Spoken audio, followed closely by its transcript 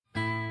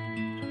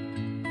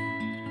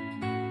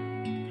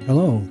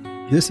Hello,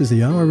 this is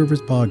the Our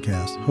Rivers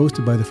podcast,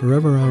 hosted by the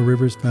Forever Our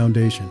Rivers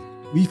Foundation.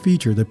 We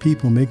feature the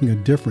people making a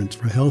difference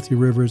for healthy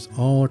rivers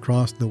all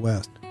across the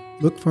West.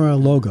 Look for our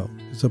logo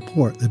to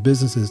support the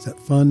businesses that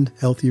fund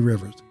healthy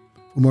rivers.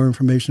 For more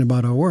information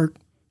about our work,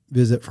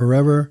 visit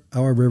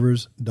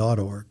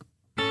foreverourrivers.org.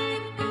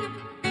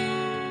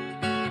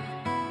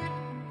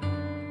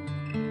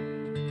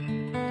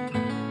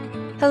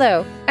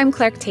 Hello, I'm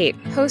Clark Tate,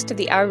 host of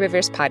the Our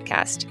Rivers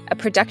podcast, a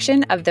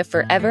production of the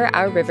Forever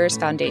Our Rivers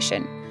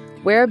Foundation.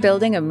 We're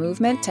building a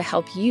movement to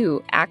help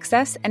you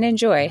access and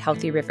enjoy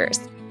healthy rivers.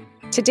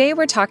 Today,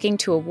 we're talking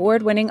to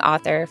award-winning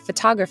author,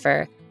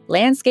 photographer,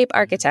 landscape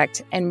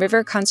architect, and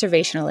river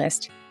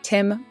conservationalist,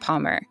 Tim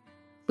Palmer.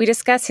 We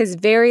discuss his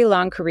very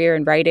long career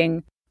in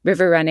writing,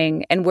 river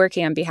running, and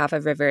working on behalf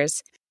of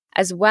rivers,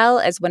 as well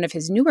as one of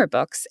his newer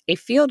books, A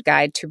Field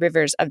Guide to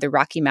Rivers of the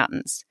Rocky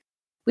Mountains.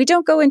 We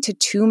don't go into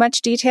too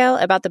much detail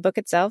about the book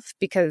itself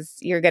because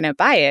you're going to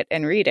buy it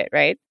and read it,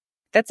 right?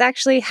 That's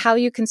actually how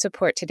you can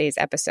support today's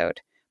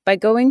episode, by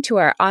going to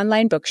our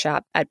online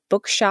bookshop at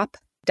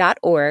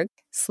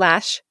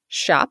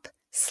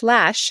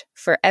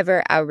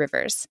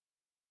bookshop.org/shop/ForeverOurRivers.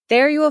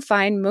 There you will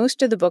find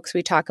most of the books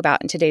we talk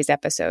about in today's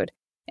episode,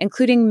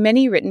 including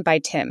many written by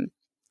Tim.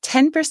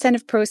 10%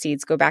 of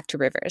proceeds go back to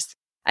rivers.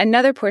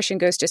 Another portion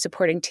goes to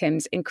supporting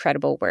Tim's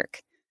incredible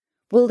work.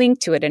 We'll link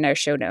to it in our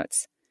show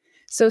notes.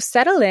 So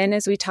settle in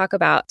as we talk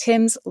about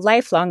Tim's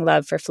lifelong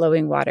love for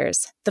flowing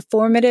waters, the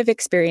formative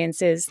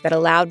experiences that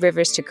allowed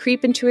rivers to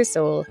creep into his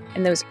soul,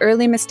 and those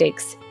early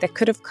mistakes that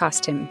could have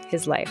cost him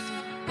his life.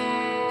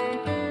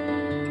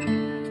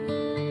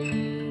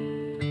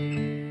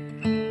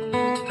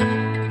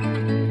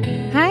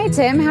 Hi,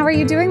 Tim. How are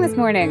you doing this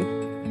morning?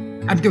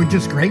 I'm doing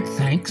just great,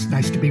 thanks.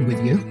 Nice to be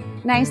with you.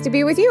 Nice to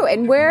be with you.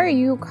 And where are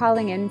you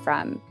calling in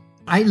from?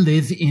 I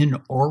live in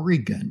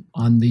Oregon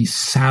on the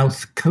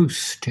south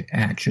coast,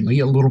 actually,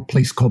 a little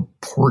place called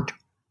Port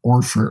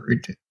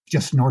Orford,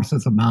 just north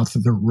of the mouth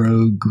of the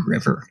Rogue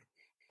River.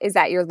 Is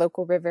that your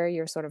local river,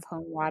 your sort of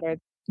home water?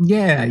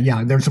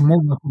 Yeah. There's a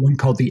more local one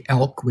called the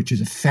Elk, which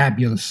is a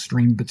fabulous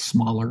stream, but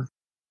smaller.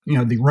 You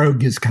know, the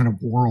Rogue is kind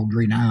of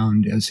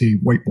world-renowned as a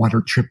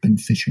whitewater trip and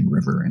fishing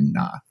river, and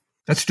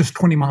that's just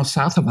 20 miles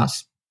south of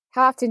us.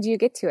 How often do you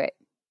get to it?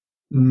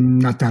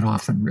 Not that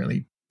often,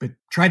 really. But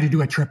try to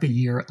do a trip a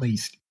year at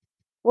least.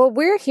 Well,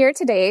 we're here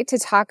today to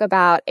talk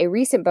about a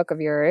recent book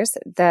of yours,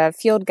 The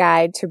Field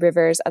Guide to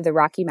Rivers of the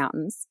Rocky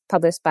Mountains,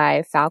 published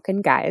by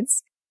Falcon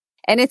Guides.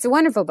 And it's a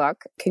wonderful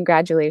book.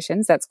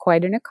 Congratulations. That's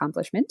quite an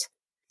accomplishment.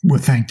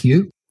 Well, thank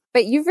you.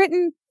 But you've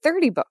written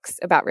 30 books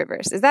about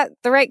rivers. Is that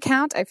the right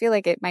count? I feel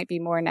like it might be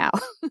more now.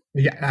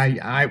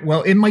 Yeah,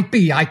 well, it might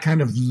be. I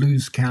kind of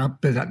lose count,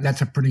 but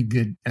that's a pretty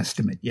good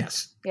estimate,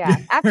 yes. Yeah,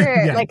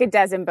 after like a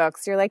dozen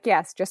books, you're like,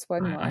 yes, just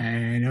one more.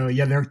 I know,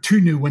 yeah, there are 2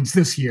 new ones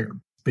this year.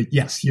 But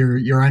yes,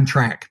 you're on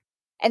track.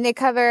 And they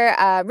cover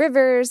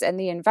rivers and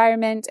the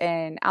environment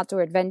and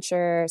outdoor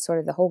adventure, sort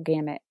of the whole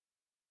gamut.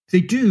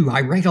 They do. I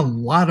write a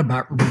lot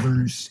about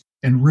rivers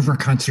and river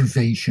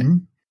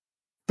conservation,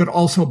 but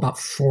also about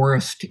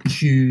forest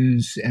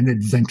issues and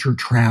adventure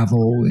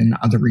travel in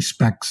other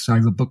respects. I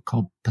have a book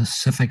called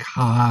Pacific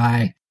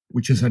High,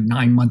 which is a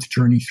 9-month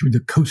journey through the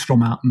coastal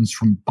mountains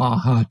from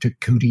Baja to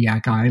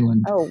Kodiak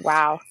Island. Oh,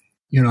 wow.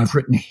 You know, I've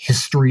written a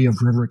history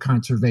of river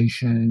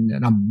conservation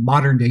and a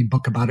modern-day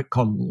book about it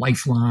called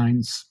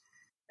Lifelines,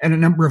 and a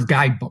number of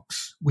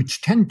guidebooks,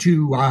 which tend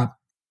to,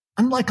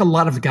 unlike a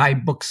lot of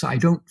guidebooks, I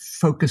don't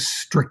focus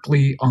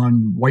strictly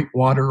on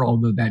whitewater,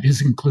 although that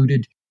is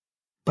included.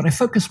 But I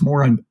focus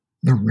more on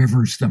the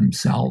rivers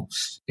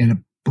themselves in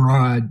a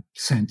broad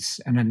sense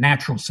and a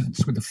natural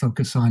sense, with a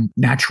focus on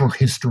natural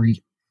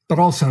history, but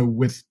also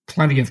with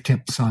plenty of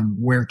tips on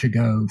where to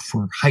go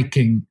for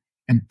hiking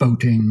and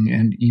boating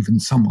and even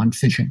some on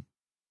fishing.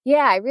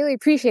 Yeah, I really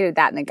appreciated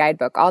that in the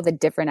guidebook, all the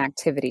different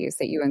activities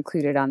that you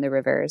included on the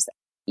rivers.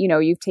 You know,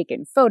 you've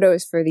taken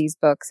photos for these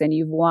books and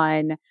you've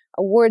won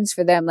awards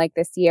for them, like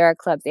the Sierra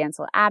Club's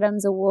Ansel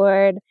Adams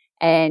Award.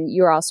 And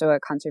you're also a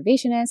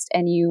conservationist,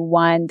 and you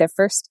won the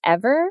first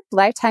ever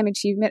Lifetime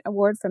Achievement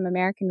Award from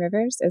American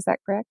Rivers. Is that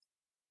correct?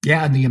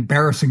 Yeah, and the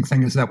embarrassing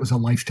thing is that was a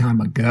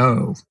lifetime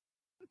ago.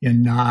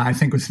 In, I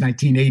think it was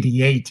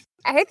 1988.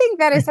 I think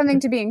that is something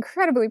to be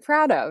incredibly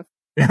proud of.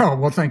 Yeah,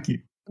 well, thank you.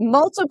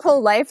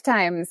 Multiple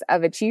lifetimes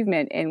of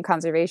achievement in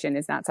conservation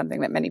is not something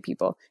that many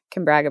people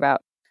can brag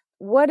about.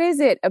 What is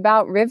it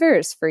about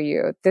rivers for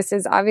you? This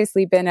has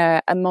obviously been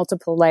a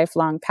multiple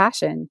lifelong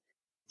passion.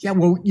 Yeah,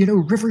 well, you know,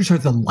 rivers are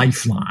the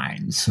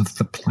lifelines of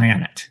the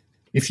planet.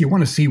 If you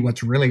want to see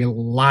what's really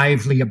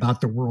lively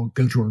about the world,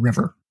 go to a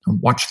river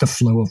and watch the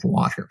flow of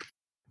water.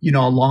 You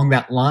know, along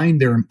that line,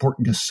 they're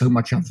important to so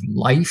much of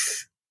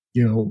life.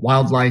 You know,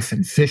 wildlife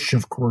and fish,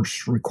 of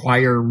course,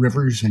 require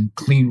rivers and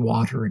clean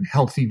water and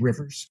healthy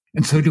rivers.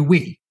 And so do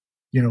we.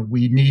 You know,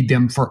 we need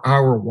them for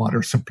our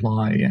water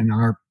supply and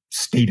our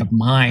state of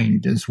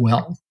mind as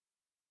well.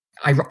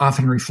 I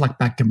often reflect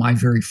back to my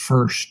very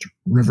first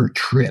river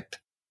trip.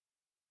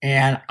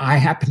 And I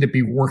happened to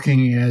be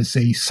working as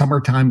a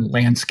summertime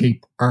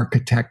landscape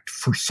architect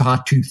for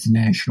Sawtooth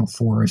National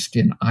Forest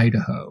in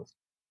Idaho.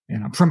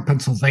 And I'm from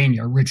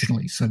Pennsylvania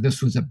originally, so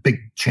this was a big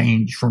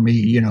change for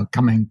me,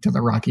 coming to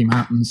the Rocky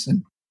Mountains.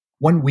 And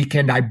one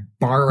weekend I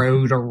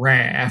borrowed a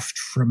raft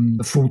from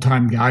the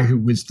full-time guy who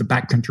was the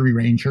backcountry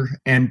ranger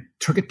and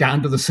took it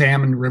down to the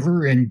Salmon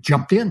River and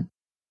jumped in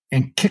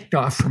and kicked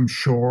off from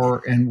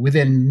shore. And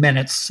within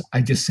minutes,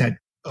 I just said,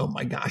 oh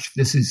my gosh,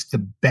 this is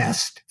the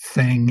best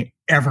thing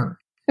ever.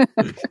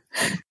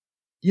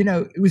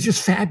 It was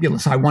just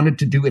fabulous. I wanted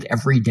to do it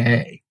every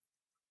day.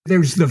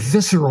 There's the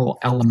visceral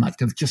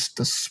element of just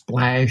the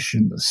splash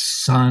and the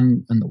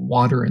sun and the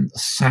water and the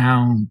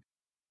sound.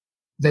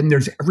 Then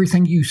there's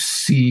everything you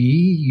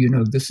see.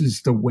 This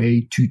is the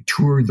way to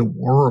tour the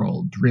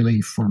world,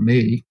 really, for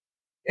me.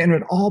 And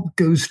it all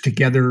goes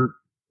together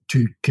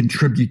to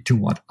contribute to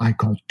what I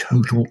call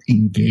total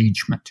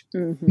engagement.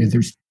 Mm-hmm.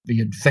 There's the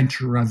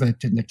adventure of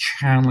it and the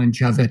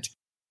challenge of it.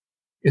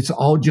 It's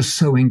all just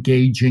so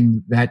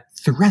engaging that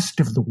the rest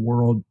of the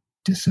world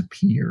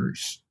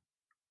disappears.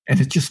 And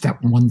it's just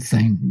that one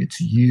thing. It's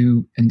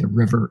you and the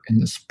river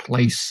and this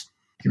place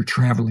you're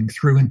traveling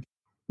through. And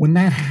when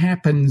that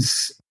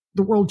happens,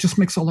 the world just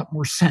makes a lot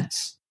more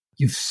sense.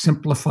 You've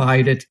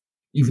simplified it,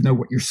 even though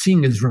what you're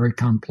seeing is very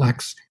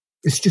complex.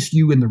 It's just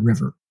you and the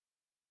river.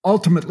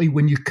 Ultimately,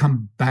 when you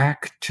come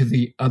back to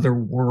the other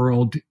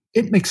world,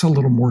 it makes a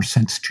little more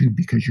sense too,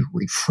 because you're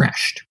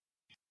refreshed.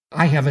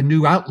 I have a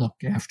new outlook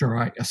after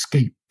I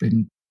escape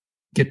and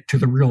get to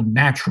the real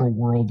natural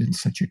world in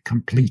such a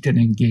complete and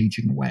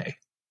engaging way.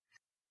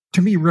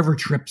 To me, river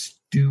trips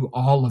do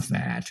all of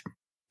that.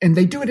 And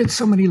they do it at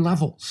so many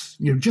levels.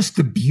 Just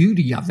the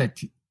beauty of it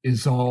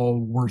is all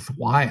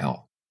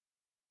worthwhile.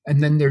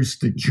 And then there's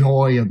the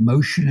joy of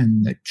motion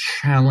and the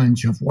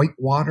challenge of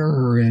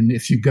whitewater. And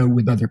if you go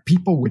with other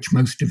people, which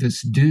most of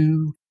us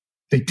do,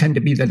 they tend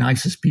to be the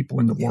nicest people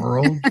in the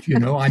world.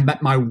 I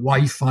met my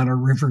wife on a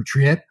river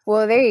trip.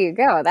 Well, there you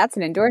go. That's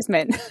an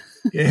endorsement.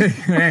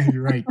 Yeah,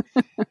 you're right.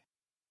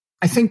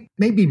 I think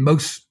maybe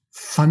most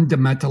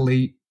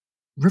fundamentally,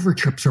 river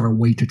trips are a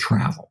way to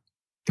travel.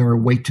 They're a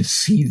way to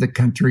see the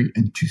country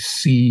and to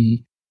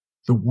see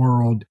the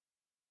world.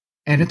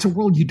 And it's a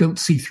world you don't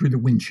see through the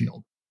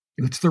windshield.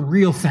 It's the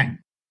real thing.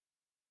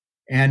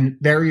 And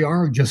there you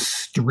are, just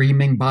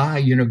streaming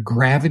by.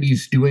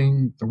 Gravity's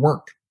doing the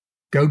work.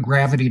 Go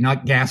gravity,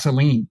 not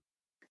gasoline.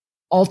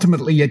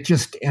 Ultimately, it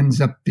just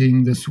ends up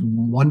being this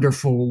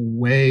wonderful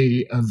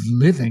way of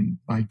living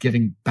by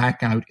getting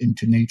back out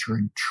into nature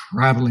and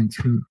traveling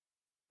through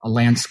a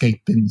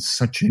landscape in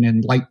such an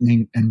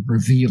enlightening and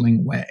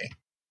revealing way.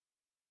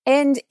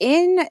 And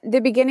in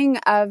the beginning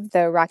of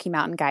the Rocky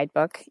Mountain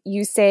Guidebook,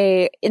 you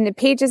say, in the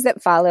pages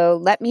that follow,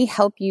 let me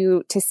help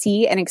you to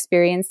see and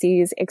experience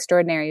these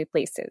extraordinary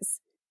places.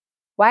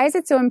 Why is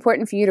it so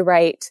important for you to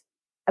write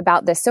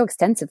about this so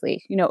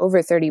extensively,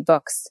 over 30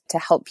 books to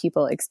help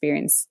people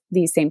experience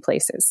these same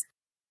places?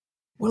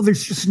 Well,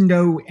 there's just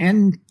no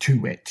end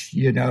to it.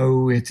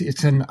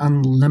 It's an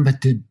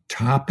unlimited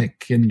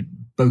topic,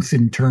 both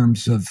in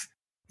terms of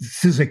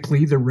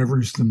physically the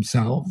rivers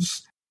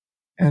themselves,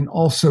 and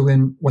also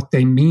in what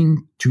they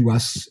mean to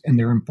us and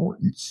their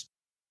importance.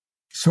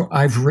 So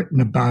I've written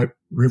about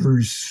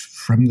rivers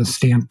from the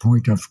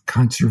standpoint of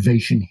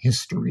conservation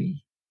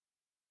history.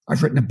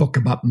 I've written a book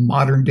about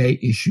modern day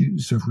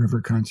issues of river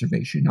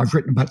conservation. I've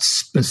written about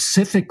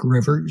specific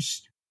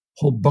rivers,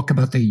 whole book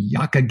about the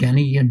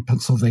Youghiogheny in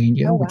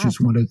Pennsylvania, which is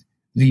one of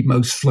the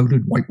most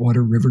floated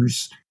whitewater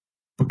rivers.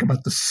 Book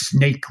about the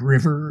Snake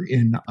River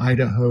in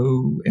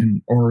Idaho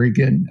and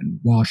Oregon and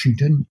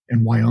Washington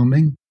and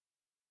Wyoming.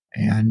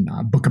 And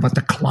a book about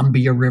the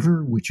Columbia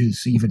River, which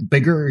is even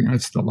bigger.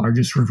 It's the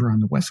largest river on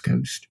the West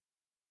Coast.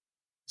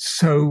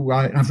 So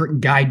I've written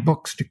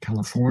guidebooks to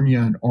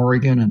California and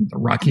Oregon and the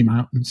Rocky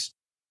Mountains.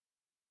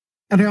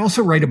 And I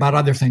also write about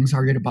other things. I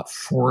write about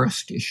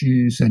forest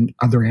issues and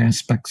other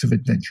aspects of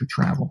adventure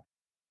travel.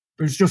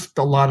 There's just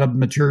a lot of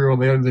material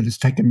there that has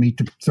taken me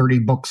to 30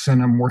 books,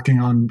 and I'm working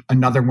on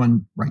another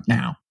one right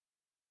now.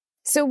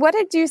 So what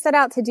did you set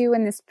out to do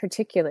in this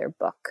particular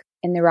book,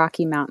 in the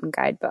Rocky Mountain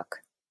Guidebook?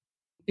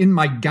 In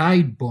my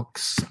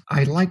guidebooks,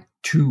 I like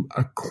to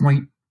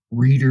acquaint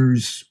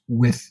readers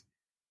with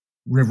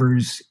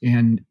rivers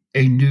in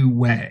a new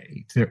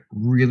way that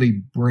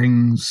really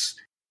brings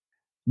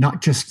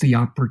not just the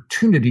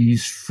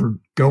opportunities for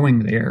going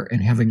there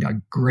and having a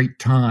great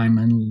time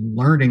and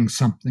learning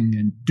something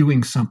and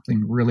doing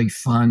something really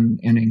fun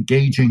and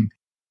engaging,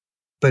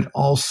 but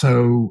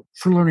also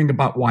for learning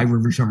about why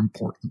rivers are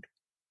important.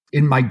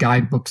 In my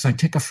guidebooks, I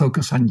take a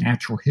focus on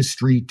natural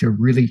history to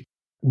really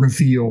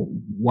reveal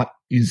what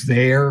is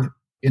there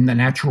in the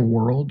natural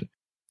world,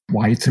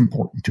 why it's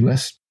important to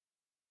us.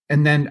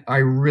 And then I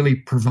really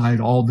provide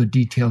all the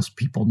details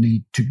people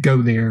need to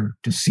go there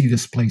to see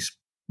this place,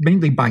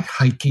 mainly by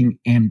hiking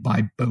and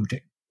by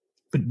boating,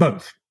 but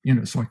both,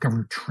 so I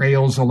cover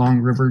trails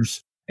along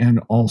rivers and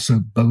also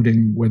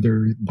boating,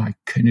 whether by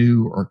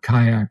canoe or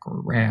kayak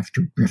or raft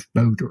or drift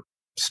boat or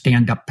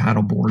stand-up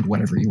paddleboard,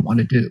 whatever you want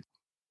to do.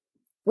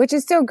 Which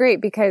is so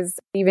great because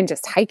even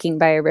just hiking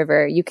by a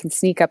river, you can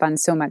sneak up on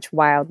so much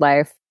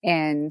wildlife.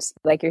 And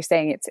like you're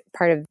saying, it's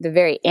part of the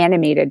very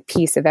animated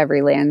piece of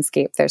every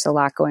landscape. There's a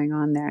lot going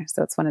on there.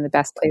 So it's one of the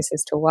best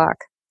places to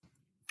walk.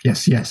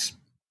 Yes, yes.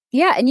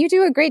 Yeah, and you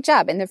do a great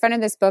job. In the front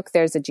of this book,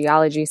 there's a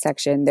geology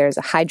section, there's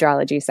a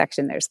hydrology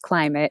section, there's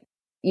climate.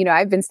 You know,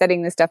 I've been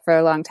studying this stuff for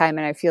a long time,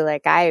 and I feel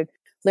like I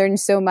learned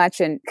so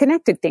much and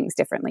connected things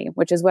differently,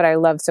 which is what I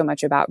love so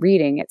much about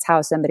reading. It's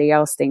how somebody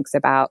else thinks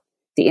about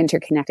the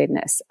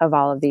interconnectedness of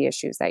all of the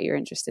issues that you're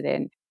interested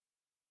in.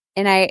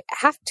 And I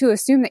have to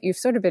assume that you've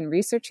sort of been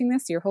researching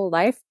this your whole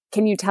life.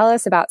 Can you tell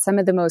us about some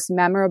of the most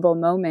memorable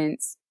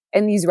moments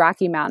in these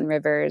Rocky Mountain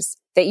rivers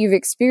that you've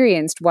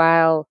experienced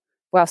while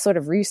sort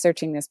of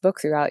researching this book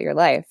throughout your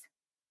life?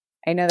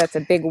 I know that's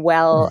a big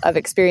well of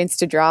experience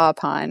to draw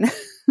upon.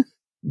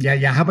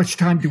 Yeah. How much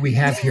time do we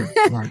have here,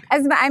 Clark?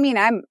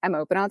 I'm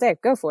open all day.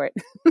 Go for it.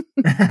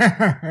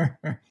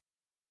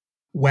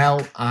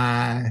 Well,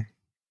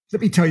 let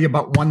me tell you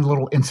about one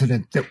little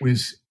incident that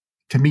was,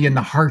 to me, in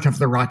the heart of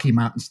the Rocky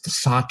Mountains, the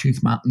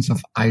Sawtooth Mountains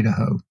of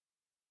Idaho.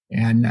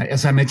 And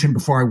as I mentioned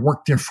before, I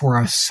worked there for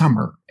a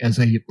summer as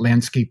a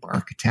landscape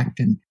architect.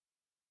 And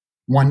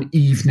one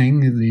evening,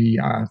 the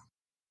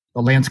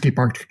landscape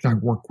architect I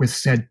work with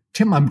said,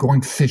 "Tim, I'm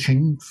going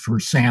fishing for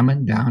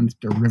salmon down at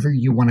the river.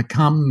 You want to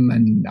come?"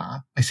 And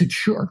I said,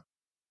 "Sure."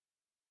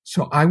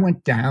 So I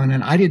went down,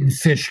 and I didn't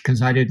fish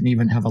because I didn't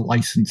even have a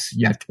license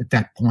yet at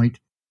that point.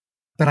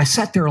 But I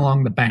sat there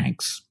along the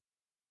banks.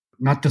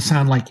 Not to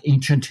sound like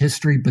ancient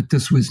history, but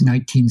this was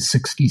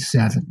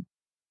 1967.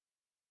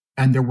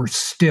 And there were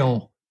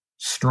still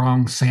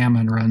strong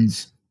salmon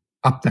runs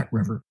up that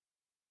river.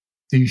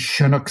 These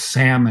Chinook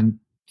salmon,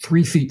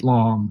 3 feet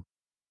long,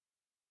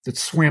 that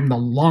swam the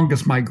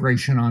longest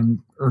migration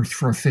on Earth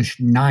for a fish,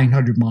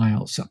 900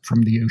 miles up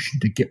from the ocean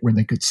to get where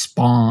they could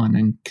spawn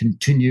and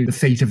continue the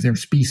fate of their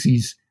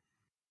species.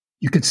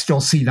 You could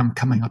still see them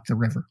coming up the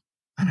river.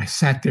 And I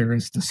sat there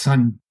as the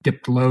sun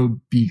dipped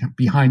low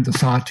behind the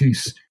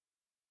sawtooths,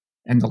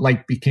 and the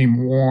light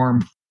became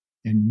warm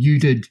and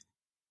muted.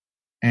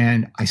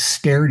 And I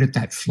stared at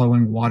that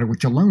flowing water,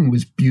 which alone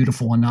was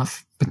beautiful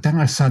enough. But then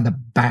I saw the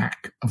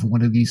back of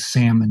one of these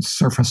salmon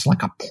surface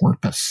like a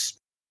porpoise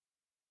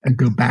and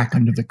go back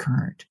under the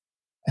current.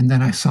 And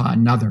then I saw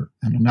another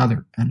and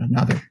another and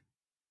another.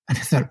 And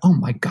I thought, oh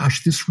my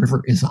gosh, this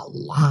river is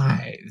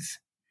alive.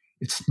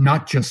 It's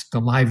not just the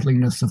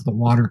liveliness of the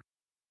water,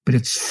 but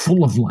it's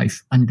full of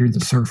life under the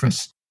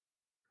surface,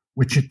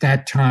 which at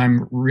that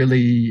time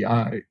really,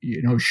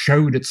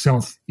 showed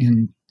itself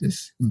in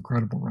this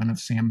incredible run of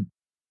salmon.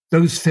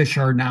 Those fish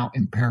are now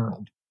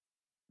imperiled.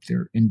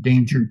 They're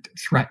endangered,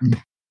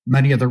 threatened.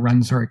 Many of the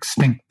runs are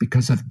extinct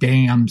because of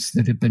dams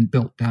that have been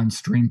built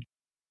downstream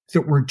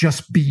that were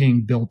just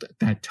being built at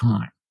that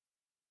time.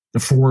 The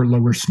 4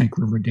 lower Snake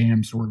River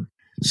dams were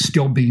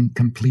still being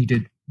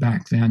completed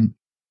back then.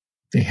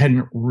 They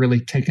hadn't really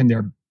taken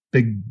their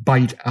big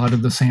bite out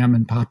of the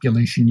salmon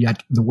population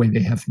yet the way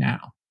they have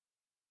now.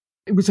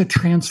 It was a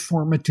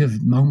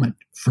transformative moment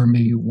for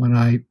me when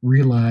I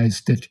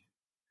realized that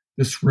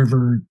this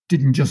river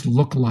didn't just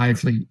look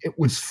lively, it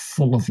was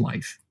full of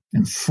life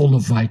and full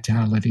of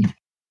vitality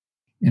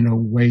in a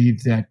way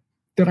that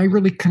I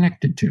really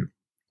connected to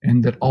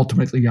and that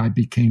ultimately I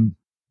became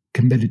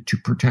committed to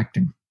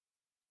protecting.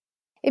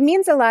 It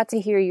means a lot to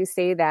hear you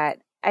say that.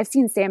 I've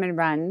seen salmon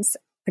runs,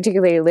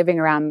 particularly living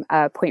around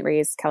Point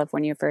Reyes,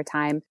 California for a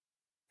time,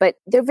 but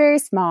they're very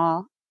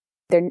small.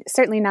 They're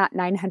certainly not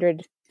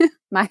 900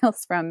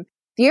 miles from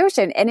the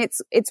ocean. And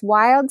it's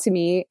wild to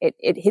me.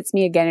 It hits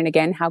me again and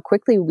again how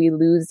quickly we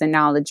lose the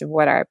knowledge of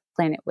what our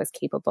planet was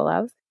capable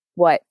of,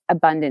 what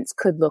abundance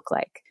could look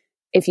like.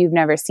 If you've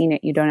never seen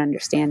it, you don't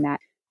understand that.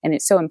 And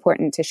it's so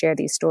important to share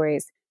these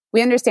stories.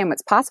 We understand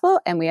what's possible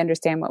and we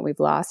understand what we've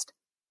lost.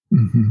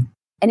 Mm-hmm.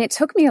 And it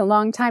took me a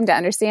long time to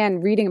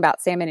understand, reading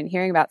about salmon and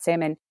hearing about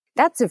salmon.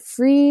 That's a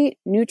free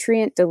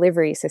nutrient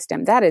delivery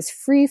system. That is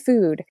free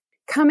food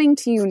coming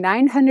to you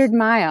 900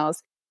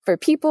 miles for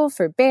people,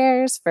 for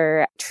bears,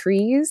 for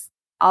trees.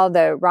 All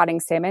the rotting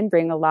salmon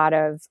bring a lot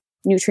of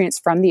nutrients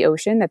from the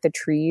ocean that the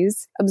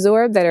trees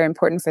absorb that are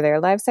important for their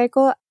life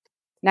cycle.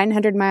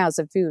 900 miles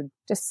of food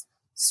just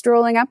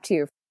strolling up to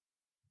you.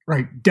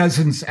 Right.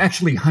 Dozens,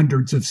 actually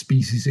hundreds of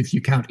species, if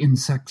you count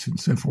insects and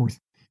so forth,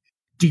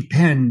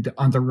 depend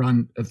on the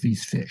run of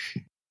these fish.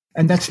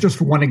 And that's just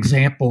one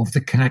example of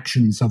the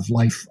connections of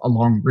life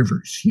along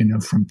rivers,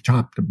 from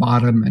top to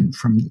bottom and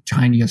from the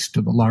tiniest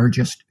to the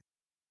largest.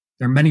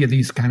 There are many of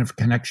these kind of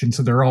connections,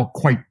 so they're all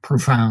quite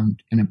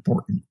profound and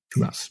important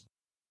to us.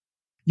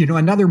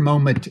 Another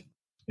moment,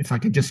 if I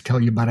could just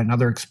tell you about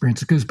another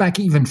experience, it goes back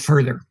even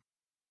further.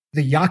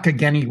 The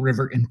Youghiogheny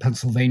River in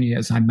Pennsylvania,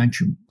 as I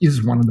mentioned,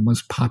 is one of the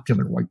most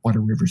popular whitewater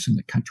rivers in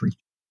the country.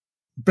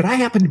 But I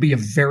happen to be a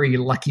very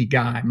lucky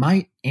guy.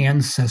 My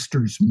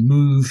ancestors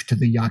moved to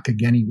the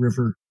Youghiogheny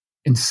River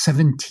in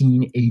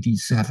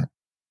 1787,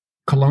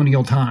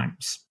 colonial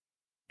times.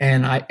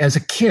 And as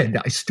a kid,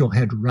 I still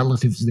had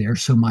relatives there,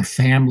 so my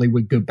family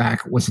would go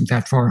back. It wasn't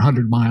that far,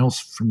 100 miles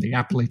from the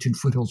Appalachian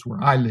foothills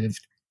where I lived.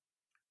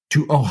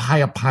 to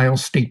Ohiopyle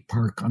State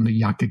Park on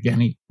the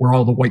Youghiogheny, where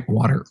all the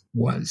whitewater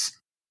was.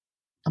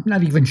 I'm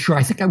not even sure.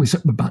 I think I was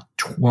about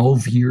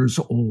 12 years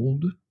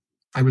old.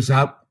 I was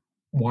out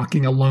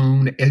walking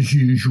alone as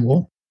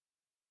usual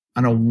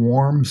on a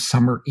warm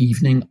summer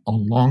evening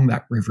along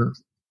that river.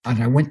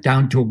 And I went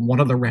down to one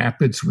of the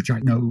rapids, which I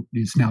know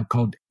is now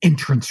called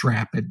Entrance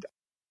Rapid.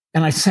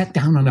 And I sat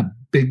down on a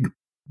big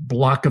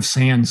block of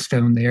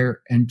sandstone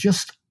there and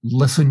just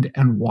listened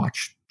and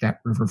watched that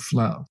river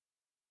flow.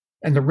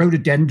 And the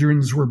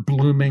rhododendrons were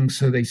blooming,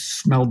 so they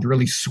smelled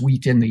really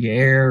sweet in the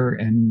air.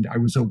 And I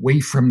was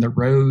away from the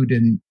road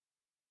and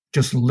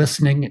just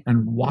listening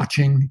and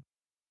watching.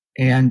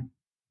 And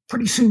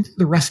pretty soon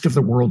the rest of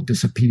the world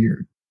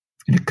disappeared.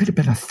 And it could have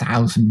been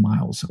 1,000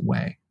 miles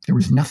away. There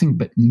was nothing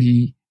but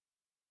me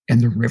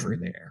and the river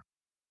there.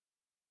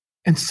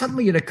 And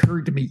suddenly it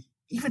occurred to me,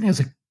 even as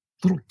a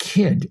little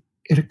kid,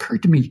 it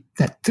occurred to me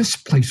that this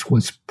place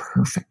was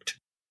perfect.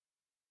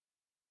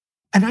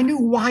 And I knew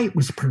why it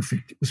was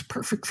perfect. It was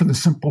perfect for the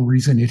simple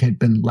reason it had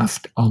been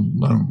left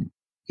alone.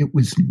 It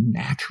was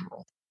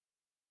natural.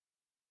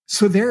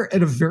 So there,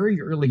 at a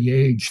very early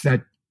age,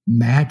 that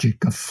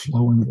magic of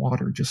flowing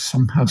water just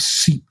somehow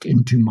seeped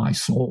into my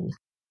soul.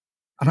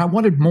 And I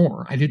wanted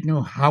more. I didn't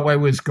know how I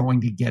was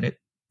going to get it,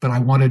 but I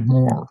wanted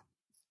more.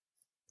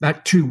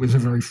 That, too, was a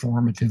very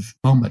formative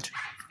moment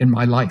in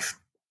my life.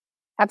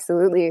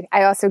 Absolutely.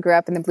 I also grew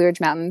up in the Blue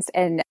Ridge Mountains,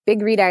 and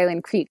Big Reed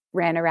Island Creek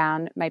ran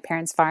around my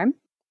parents' farm.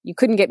 You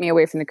couldn't get me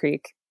away from the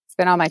creek.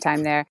 Spent all my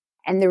time there.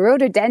 And the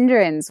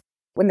rhododendrons,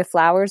 when the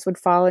flowers would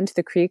fall into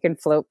the creek and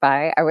float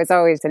by, I was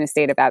always in a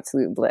state of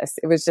absolute bliss.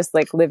 It was just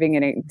like living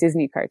in a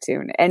Disney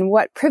cartoon. And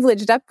what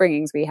privileged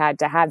upbringings we had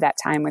to have that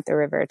time with the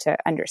river to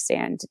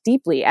understand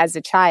deeply as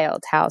a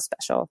child how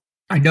special.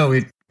 I know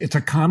it's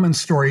a common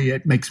story.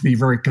 It makes me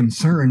very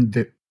concerned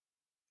that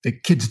the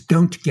kids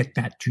don't get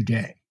that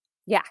today.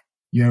 Yeah.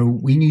 You know,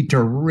 we need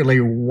to really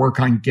work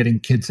on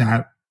getting kids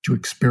out to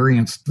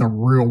experience the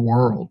real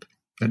world,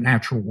 the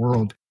natural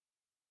world.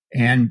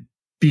 And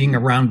being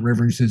around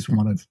rivers is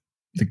one of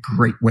the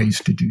great ways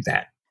to do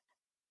that.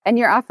 And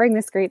you're offering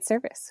this great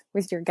service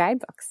with your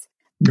guidebooks.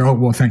 Oh,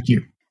 well, thank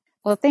you.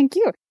 Well, thank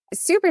you.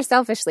 Super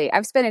selfishly,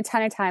 I've spent a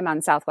ton of time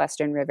on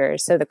Southwestern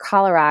rivers. So the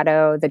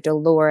Colorado, the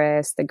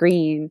Dolores, the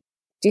Green.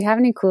 Do you have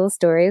any cool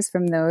stories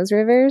from those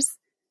rivers?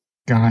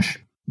 Gosh,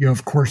 you know,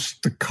 of course,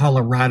 the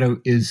Colorado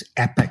is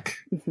epic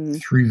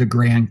through the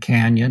Grand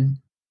Canyon.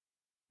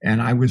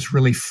 And I was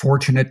really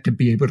fortunate to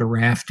be able to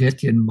raft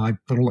it in my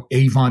little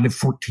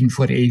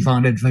 14-foot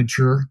Avon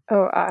adventure.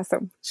 Oh,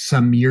 awesome.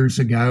 Some years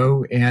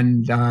ago.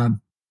 And,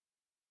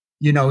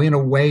 you know, in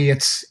a way,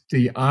 it's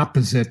the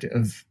opposite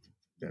of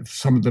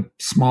some of the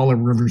smaller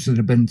rivers that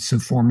have been so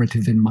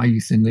formative in my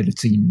youth, in that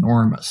it's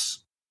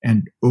enormous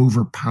and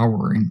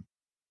overpowering.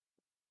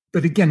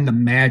 But again, the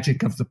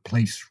magic of the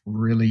place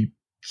really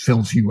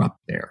fills you up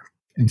there.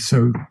 And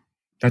so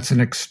that's an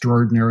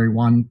extraordinary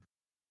one.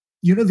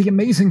 You know, the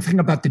amazing thing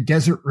about the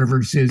desert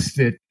rivers is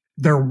that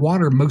their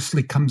water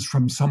mostly comes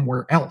from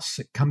somewhere else.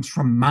 It comes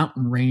from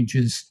mountain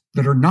ranges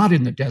that are not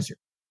in the desert.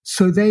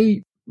 So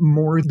they,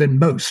 more than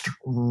most,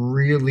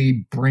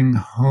 really bring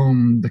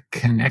home the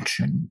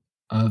connection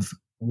of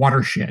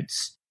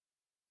watersheds.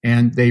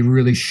 And they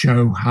really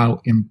show how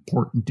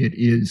important it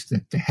is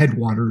that the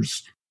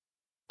headwaters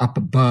up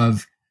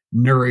above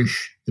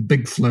nourish the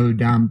big flow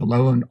down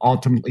below. And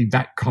ultimately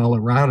that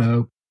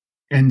Colorado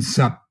ends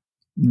up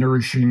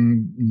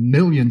nourishing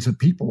millions of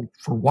people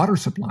for water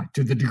supply,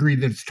 to the degree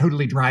that it's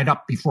totally dried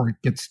up before it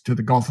gets to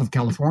the Gulf of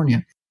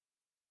California.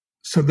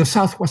 So the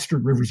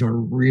Southwestern rivers are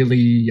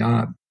really,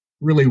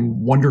 really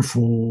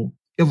wonderful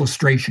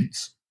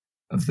illustrations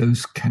of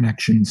those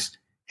connections,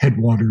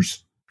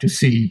 headwaters to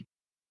sea,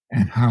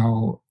 and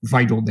how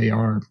vital they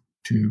are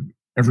to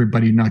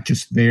everybody, not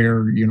just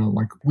there, you know,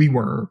 like we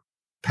were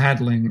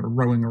paddling or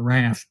rowing a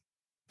raft,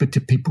 but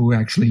to people who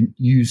actually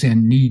use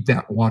and need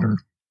that water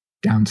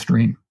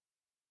downstream.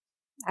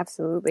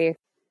 Absolutely.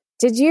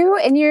 Did you,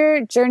 in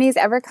your journeys,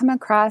 ever come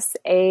across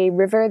a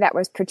river that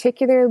was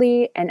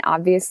particularly and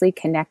obviously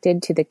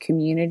connected to the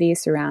community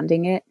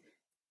surrounding it?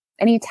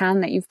 Any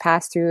town that you've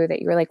passed through that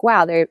you were like,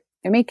 wow, they're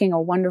making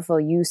a wonderful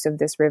use of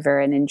this river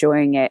and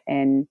enjoying it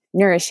and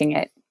nourishing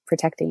it,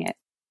 protecting it?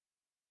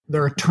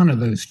 There are a ton of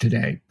those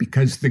today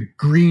because the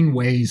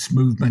greenways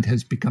movement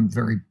has become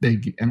very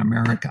big in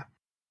America.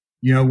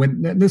 You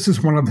know, this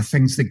is one of the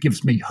things that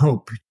gives me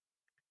hope.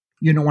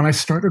 You know, when I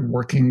started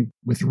working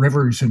with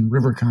rivers and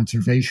river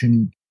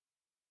conservation,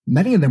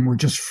 many of them were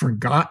just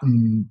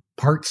forgotten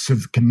parts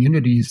of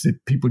communities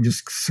that people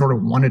just sort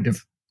of wanted to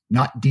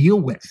not deal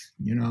with.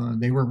 You know,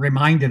 they were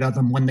reminded of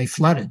them when they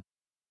flooded.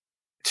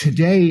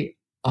 Today,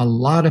 a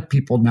lot of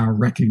people now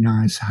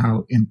recognize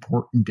how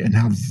important and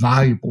how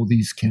valuable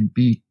these can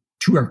be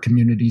to our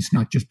communities,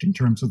 not just in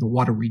terms of the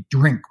water we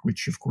drink,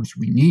 which of course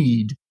we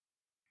need,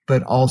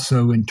 but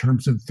also in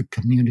terms of the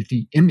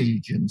community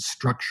image and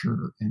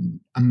structure and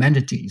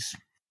amenities.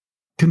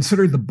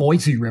 Consider the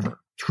Boise River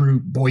through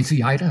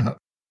Boise, Idaho.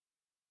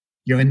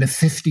 You know, in the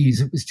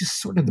 50s, it was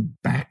just sort of the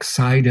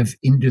backside of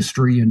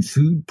industry and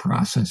food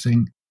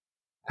processing.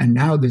 And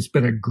now there's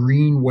been a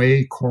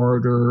greenway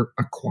corridor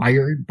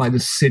acquired by the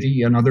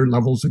city and other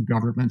levels of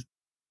government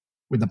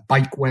with a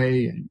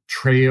bikeway and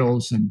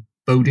trails and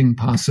boating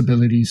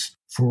possibilities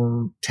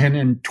for 10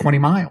 and 20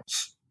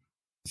 miles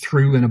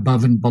through and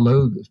above and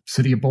below the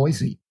city of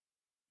Boise.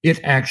 It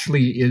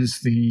actually is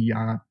the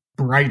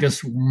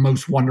brightest,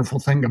 most wonderful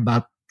thing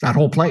about that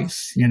whole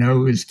place,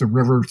 is the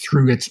river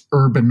through its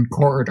urban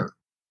corridor.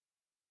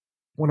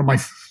 One of my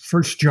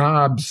first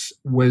jobs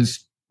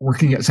was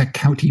working as a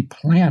county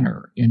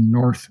planner in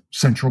north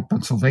central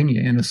Pennsylvania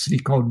in a city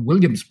called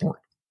Williamsport.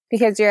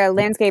 Because you're a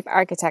landscape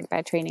architect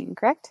by training,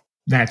 correct?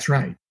 That's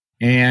right.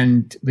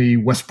 And the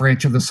West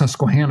Branch of the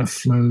Susquehanna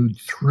flowed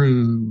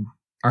through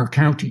our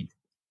county.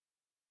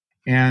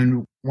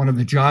 And one of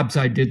the jobs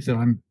I did that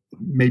I'm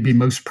maybe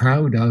most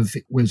proud of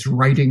was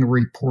writing a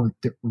report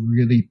that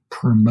really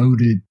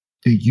promoted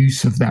the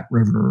use of that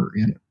river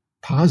in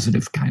a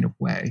positive kind of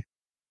way,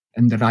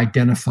 and that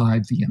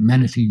identified the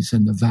amenities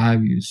and the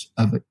values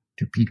of it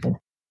to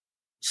people.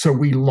 So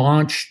we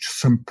launched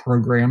some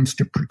programs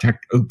to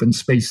protect open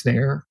space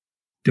there,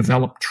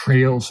 develop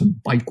trails and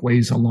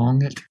bikeways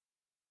along it,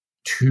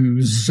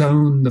 to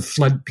zone the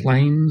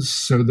floodplains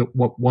so that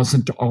what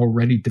wasn't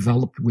already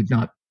developed would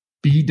not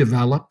be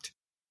developed,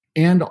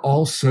 and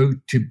also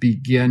to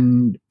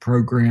begin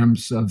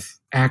programs of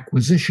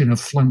acquisition of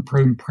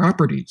flood-prone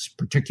properties,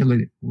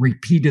 particularly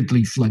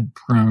repeatedly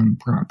flood-prone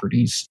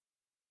properties,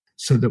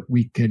 so that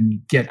we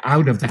can get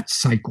out of that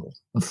cycle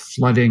of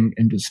flooding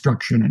and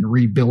destruction and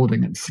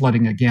rebuilding and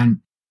flooding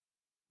again,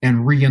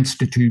 and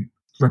reinstitute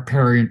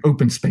riparian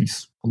open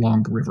space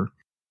along the river.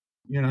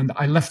 And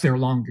I left there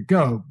long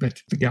ago,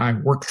 but the guy I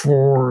worked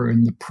for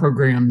and the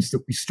programs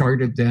that we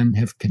started then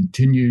have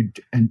continued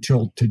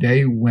until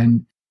today,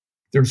 when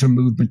there's a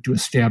movement to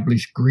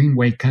establish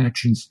greenway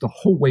connections the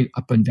whole way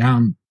up and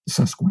down the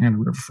Susquehanna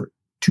River for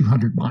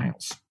 200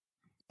 miles.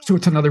 So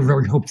it's another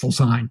very hopeful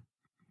sign.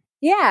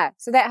 Yeah.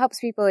 So that helps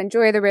people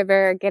enjoy the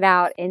river, get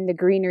out in the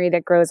greenery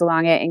that grows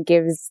along it, and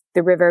gives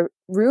the river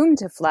room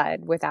to flood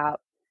without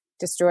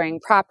destroying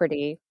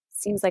property.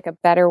 Seems like a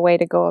better way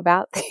to go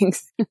about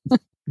things.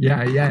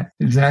 Yeah,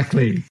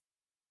 exactly.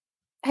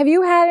 Have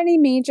you had any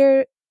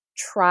major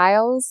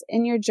trials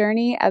in your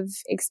journey of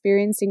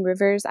experiencing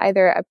rivers,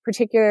 either a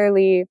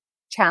particularly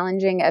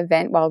challenging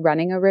event while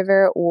running a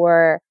river,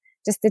 or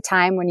just a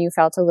time when you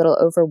felt a little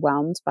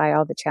overwhelmed by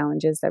all the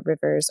challenges that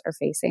rivers are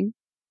facing?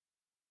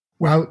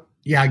 Well,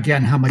 yeah,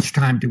 again, how much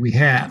time do we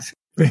have?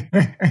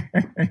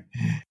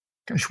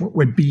 Gosh, what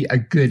would be a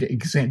good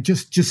example?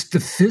 Just the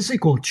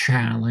physical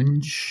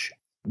challenge.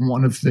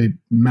 One of the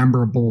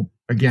memorable,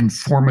 again,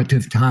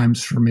 formative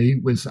times for me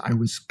was I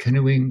was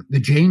canoeing the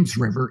James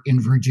River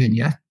in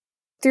Virginia.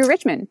 Through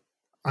Richmond?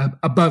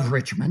 Above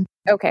Richmond.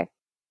 Okay.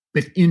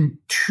 But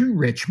into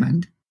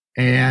Richmond.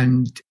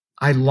 And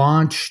I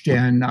launched,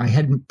 and I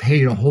hadn't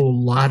paid a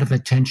whole lot of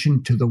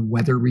attention to the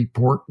weather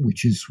report,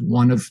 which is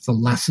one of the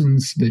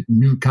lessons that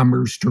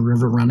newcomers to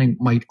river running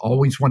might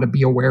always want to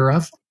be aware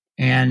of.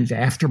 And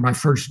after my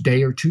first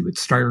day or two, it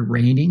started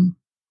raining,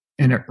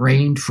 and it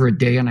rained for a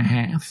day and a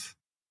half.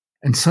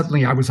 And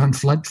suddenly I was on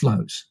flood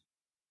flows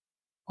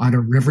on a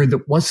river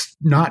that was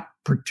not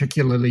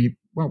particularly,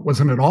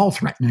 wasn't at all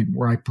threatening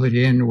where I put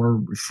in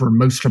or for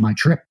most of my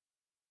trip.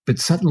 But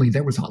suddenly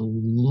there was a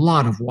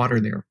lot of water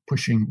there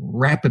pushing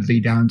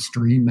rapidly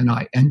downstream. And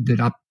I ended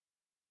up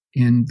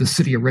in the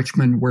city of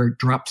Richmond, where it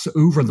drops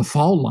over the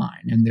fall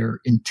line, and there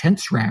are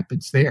intense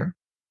rapids there.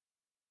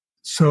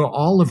 So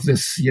all of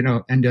this,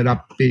 ended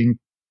up being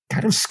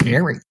kind of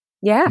scary.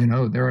 Yeah.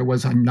 There I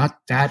was. I'm not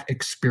that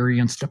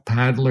experienced a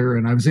paddler,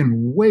 and I was in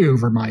way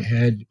over my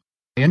head.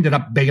 I ended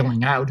up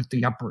bailing out at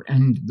the upper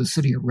end of the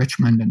city of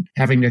Richmond and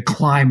having to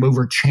climb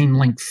over chain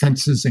link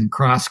fences and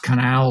cross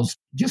canals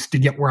just to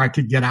get where I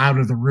could get out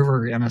of the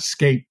river and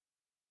escape.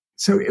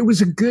 So it was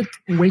a good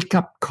wake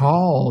up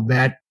call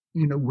that,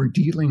 we're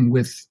dealing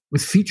with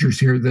features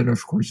here that are,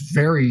 of course,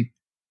 very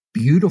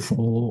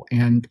beautiful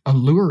and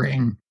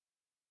alluring,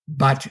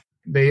 but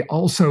they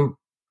also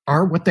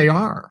are what they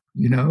are,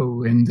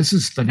 and this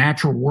is the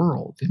natural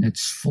world, and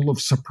it's full of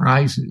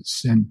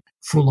surprises and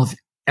full of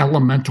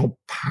elemental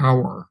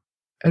power,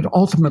 and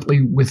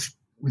ultimately with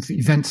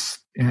events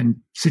and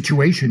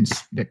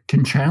situations that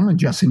can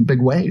challenge us in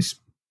big ways.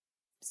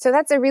 So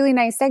that's a really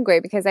nice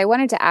segue, because I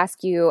wanted to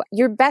ask you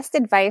your best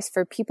advice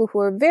for people who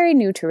are very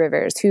new to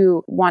rivers,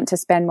 who want to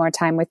spend more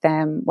time with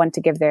them, want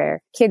to give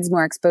their kids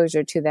more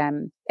exposure to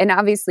them. And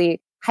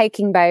obviously,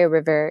 hiking by a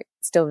river,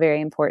 it's still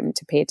very important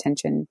to pay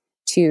attention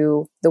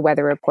to the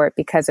weather report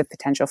because of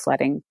potential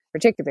flooding,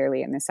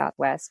 particularly in the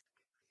Southwest.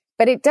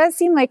 But it does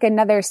seem like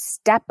another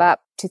step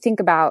up to think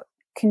about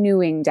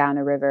canoeing down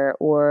a river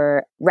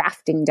or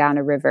rafting down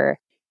a river.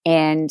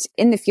 And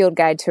in the field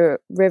guide to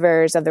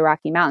rivers of the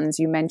Rocky Mountains,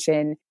 you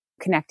mentioned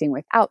connecting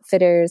with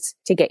outfitters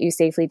to get you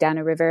safely down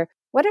a river.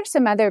 What are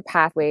some other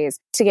pathways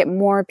to get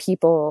more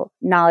people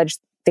knowledge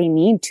they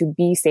need to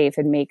be safe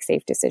and make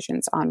safe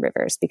decisions on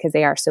rivers, because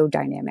they are so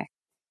dynamic?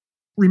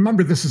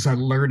 Remember, this is a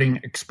learning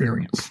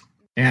experience.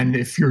 And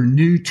if you're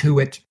new to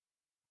it,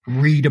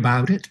 read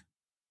about it,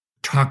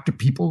 talk to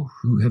people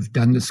who have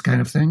done this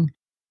kind of thing.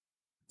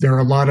 There are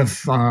a lot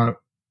of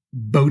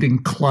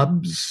boating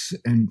clubs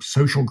and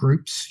social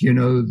groups,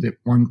 that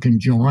one can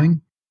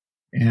join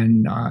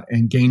and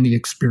gain the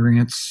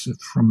experience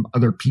from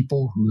other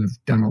people who have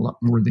done a lot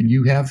more than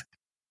you have.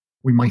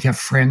 We might have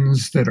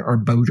friends that are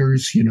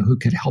boaters, who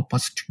could help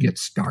us to get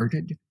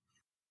started.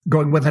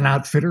 Going with an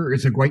outfitter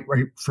is a great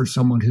way for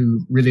someone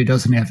who really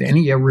doesn't have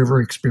any river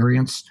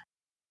experience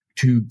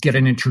to get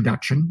an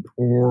introduction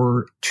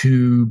or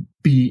to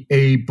be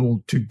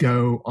able to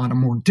go on a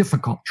more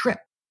difficult trip,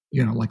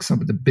 like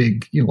some of the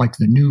big, like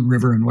the New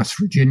River in West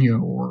Virginia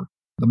or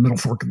the Middle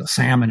Fork of the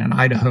Salmon in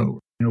Idaho,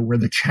 where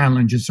the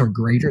challenges are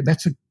greater.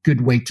 That's a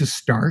good way to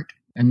start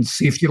and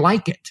see if you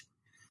like it.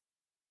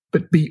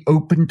 But be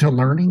open to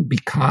learning, be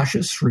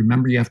cautious.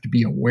 Remember, you have to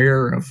be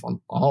aware of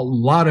a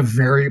lot of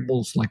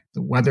variables like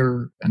the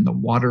weather and the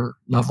water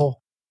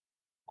level.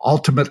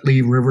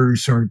 Ultimately,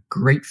 rivers are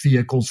great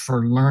vehicles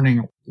for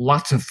learning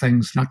lots of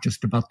things, not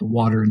just about the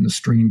water in the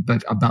stream,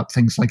 but about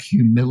things like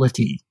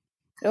humility.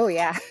 Oh,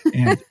 yeah.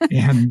 and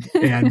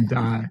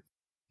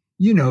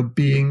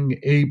being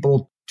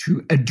able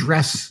to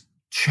address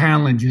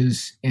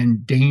challenges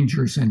and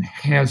dangers and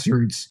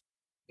hazards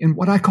in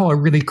what I call a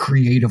really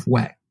creative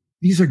way.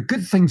 These are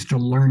good things to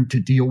learn to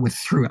deal with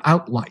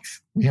throughout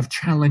life. We have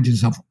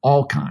challenges of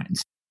all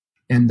kinds,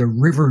 and the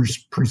rivers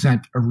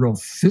present a real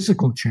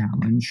physical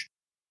challenge,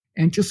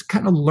 and just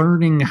kind of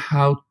learning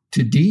how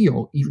to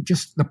deal, even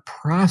just the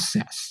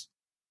process,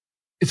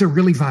 is a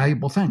really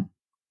valuable thing.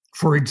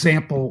 For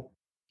example,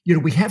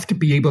 we have to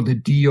be able to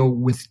deal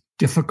with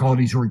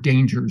difficulties or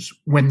dangers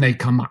when they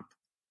come up.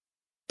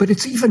 But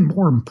it's even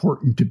more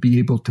important to be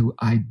able to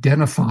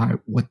identify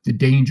what the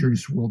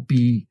dangers will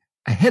be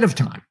ahead of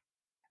time.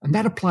 And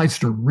that applies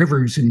to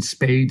rivers in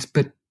spades,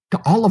 but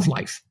to all of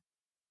life.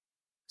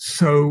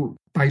 So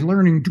by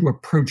learning to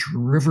approach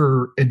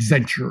river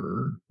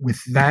adventure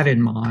with that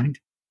in mind,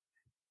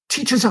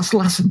 teaches us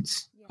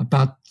lessons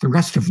about the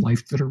rest of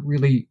life that are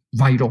really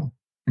vital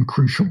and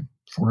crucial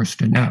for us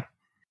to know.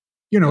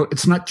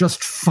 It's not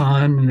just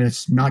fun, and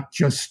it's not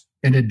just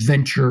an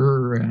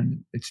adventure,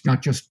 and it's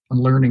not just a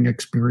learning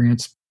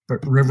experience,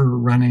 but river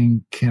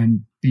running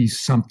can be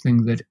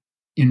something that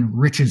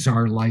enriches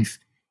our life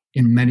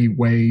in many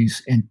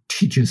ways and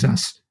teaches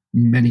us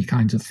many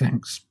kinds of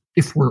things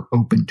if we're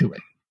open to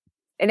it.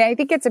 And I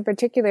think it's a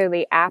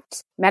particularly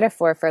apt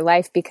metaphor for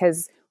life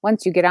because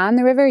once you get on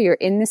the river, you're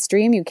in the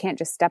stream. You can't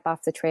just step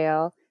off the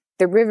trail.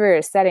 The river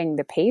is setting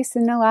the pace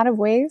in a lot of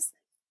ways.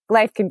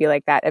 Life can be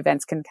like that.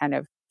 Events can kind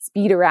of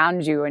speed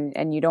around you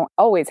and you don't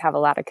always have a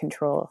lot of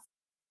control.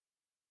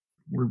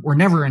 We're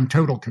never in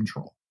total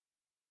control.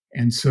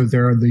 And so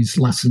there are these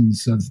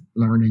lessons of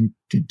learning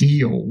to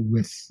deal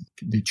with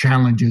the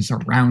challenges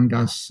around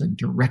us and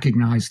to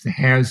recognize the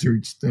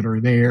hazards that are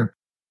there,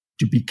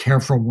 to be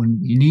careful when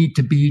we need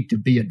to be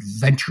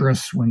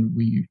adventurous when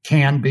we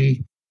can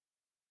be,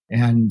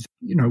 and,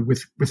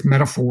 with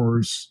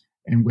metaphors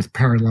and with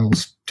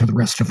parallels to the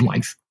rest of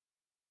life.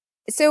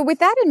 So with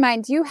that in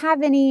mind, do you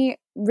have any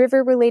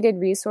river-related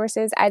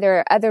resources,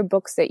 either other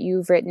books that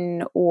you've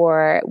written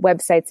or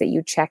websites that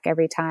you check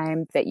every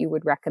time that you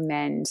would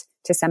recommend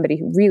to somebody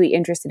who's really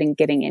interested in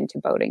getting into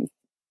boating?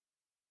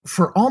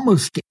 For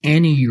almost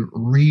any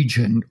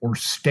region or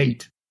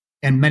state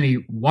and many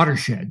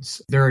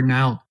watersheds, there are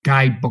now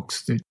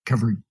guidebooks that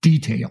cover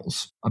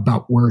details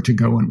about where to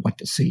go and what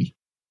to see.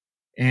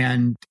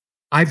 And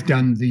I've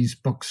done these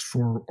books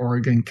for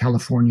Oregon,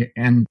 California,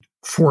 and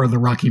 4 of the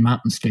Rocky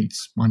Mountain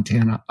states,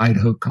 Montana,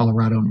 Idaho,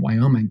 Colorado, and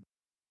Wyoming.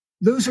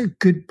 Those are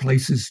good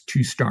places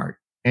to start.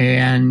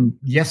 And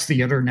yes,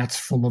 the internet's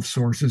full of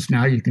sources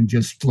now. You can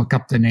just look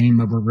up the name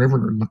of a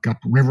river, look up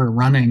river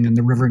running and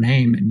the river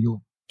name, and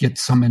you'll get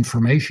some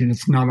information.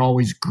 It's not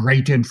always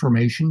great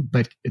information,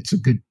 but it's a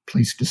good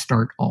place to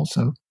start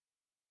also.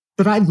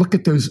 But I look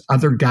at those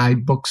other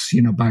guidebooks,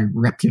 by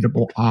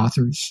reputable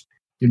authors,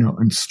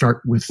 and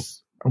start with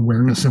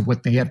awareness of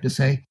what they have to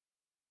say.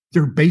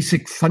 They're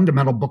basic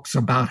fundamental books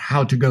about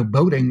how to go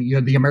boating.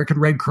 The American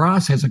Red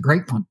Cross has a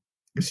great one.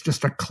 It's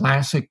just a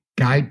classic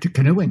guide to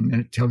canoeing,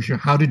 and it tells you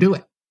how to do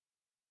it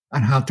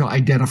and how to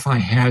identify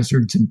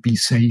hazards and be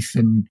safe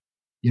and,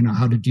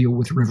 how to deal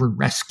with river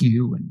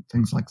rescue and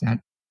things like that.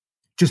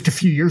 Just a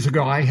few years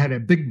ago, I had a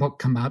big book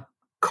come out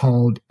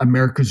called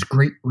America's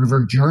Great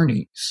River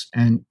Journeys.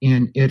 And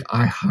in it,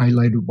 I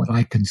highlighted what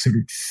I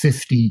considered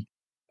 50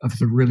 of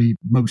the really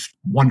most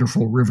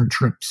wonderful river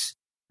trips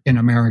in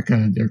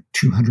America. There are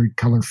 200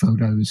 color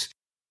photos.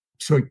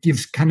 So it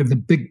gives kind of the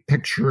big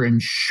picture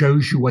and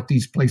shows you what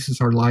these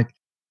places are like,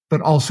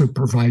 but also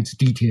provides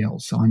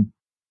details on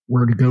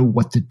where to go,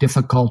 what the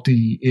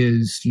difficulty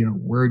is,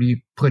 where do you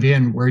put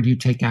in, where do you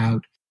take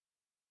out,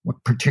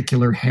 what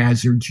particular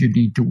hazards you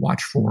need to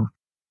watch for.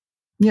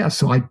 Yeah,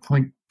 so I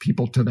point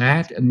people to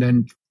that. And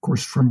then, of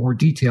course, for more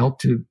detail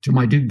to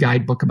my new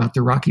guidebook about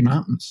the Rocky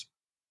Mountains.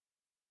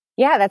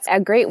 Yeah, that's a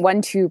great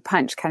 1-2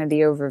 punch, kind of the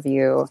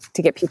overview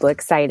to get people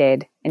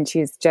excited and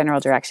choose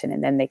general direction,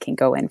 and then they can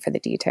go in for the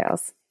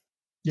details.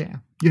 Yeah.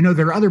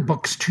 There are other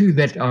books, too,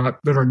 that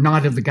are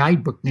not of the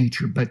guidebook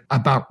nature, but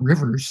about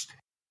rivers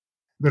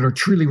that are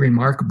truly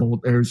remarkable.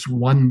 There's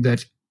one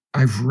that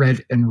I've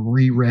read and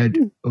reread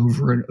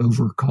over and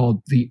over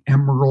called The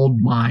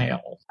Emerald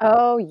Mile.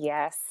 Oh,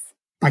 yes.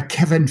 By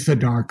Kevin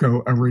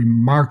Fedarko, a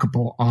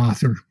remarkable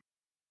author.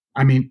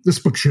 I mean, this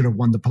book should have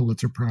won the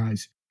Pulitzer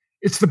Prize.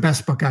 It's the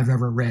best book I've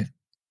ever read.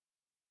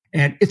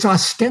 And it's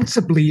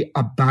ostensibly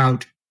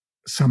about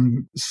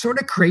some sort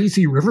of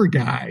crazy river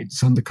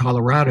guides on the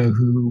Colorado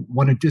who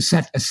wanted to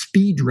set a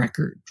speed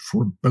record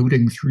for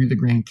boating through the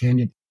Grand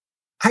Canyon.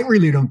 I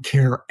really don't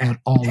care at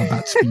all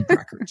about speed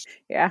records.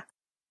 Yeah.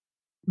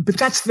 But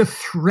that's the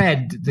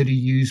thread that he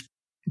used.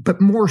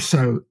 But more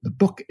so, the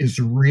book is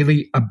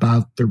really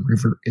about the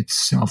river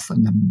itself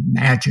and the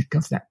magic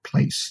of that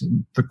place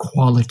and the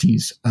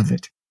qualities of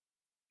it.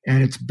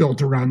 And it's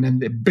built around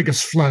the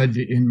biggest flood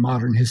in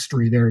modern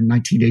history there in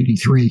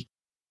 1983.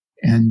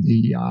 And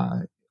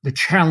the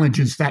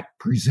challenges that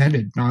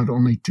presented not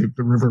only to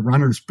the river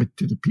runners, but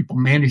to the people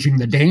managing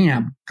the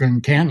dam,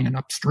 Grand Canyon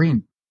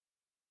upstream.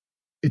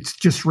 It's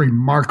just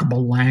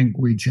remarkable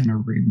language and a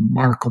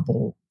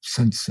remarkable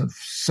sense of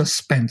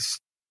suspense.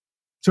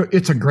 So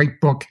it's a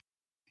great book.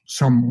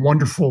 Some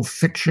wonderful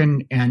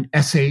fiction and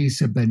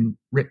essays have been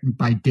written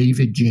by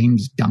David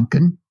James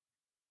Duncan,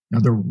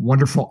 another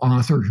wonderful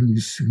author who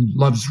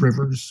loves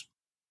rivers.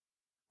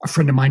 A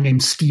friend of mine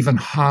named Stephen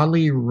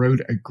Hawley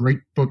wrote a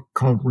great book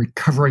called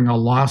Recovering a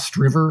Lost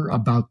River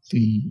about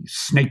the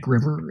Snake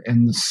River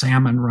and the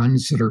salmon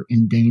runs that are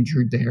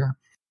endangered there.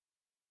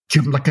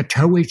 Jim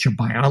Lekatowicz, a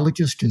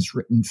biologist, has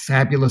written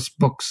fabulous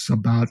books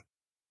about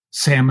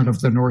salmon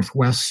of the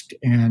Northwest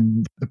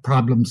and the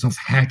problems of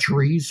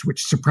hatcheries,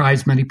 which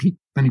surprise many people.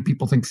 Many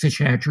people think fish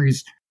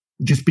hatcheries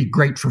would just be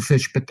great for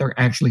fish, but they're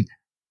actually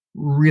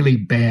really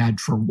bad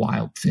for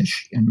wild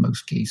fish in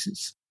most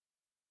cases.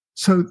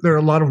 So there are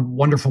a lot of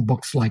wonderful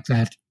books like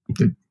that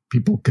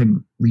people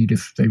can read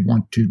if they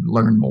want to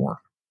learn more.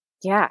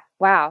 Yeah.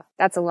 Wow.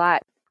 That's a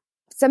lot.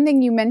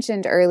 Something you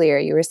mentioned earlier,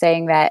 you were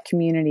saying that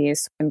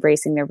communities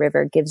embracing the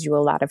river gives you a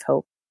lot of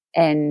hope.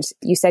 And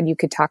you said you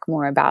could talk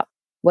more about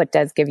what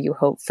does give you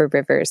hope for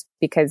rivers,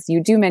 because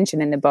you do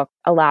mention in the book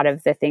a lot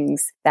of the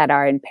things that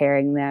are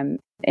impairing them,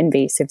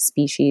 invasive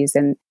species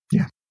and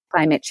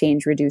climate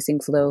change reducing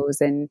flows.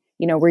 And,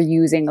 we're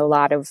using a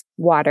lot of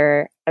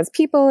water as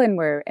people and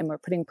we're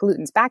putting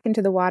pollutants back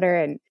into the water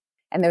and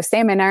those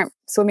salmon aren't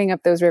swimming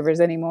up those rivers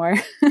anymore.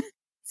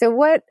 So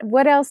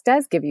what else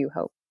does give you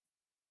hope?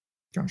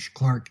 Josh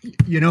Clark,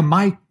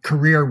 my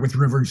career with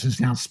rivers has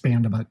now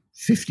spanned about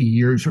 50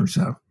 years or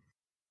so.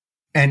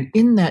 And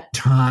in that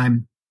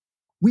time,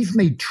 we've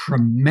made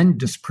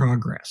tremendous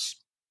progress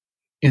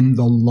in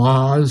the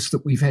laws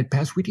that we've had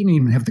passed. We didn't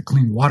even have the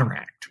Clean Water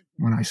Act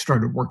when I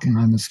started working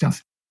on this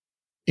stuff.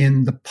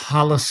 In the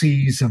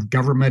policies of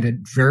government at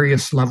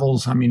various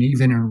levels, I mean,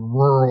 even in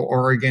rural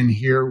Oregon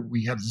here,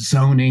 we have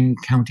zoning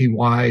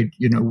countywide,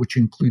 which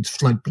includes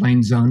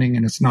floodplain zoning,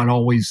 and it's not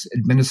always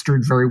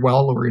administered very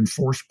well or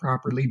enforced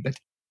properly, but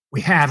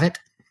we have it.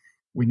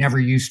 We never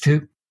used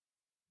to.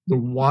 The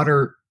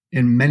water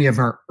in many of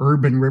our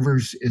urban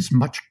rivers is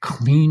much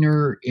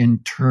cleaner in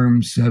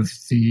terms of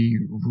the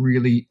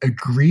really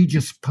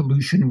egregious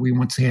pollution we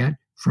once had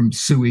from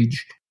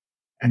sewage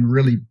and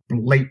really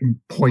blatant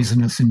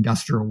poisonous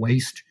industrial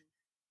waste.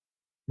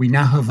 We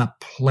now have a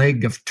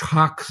plague of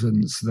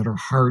toxins that are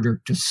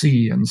harder to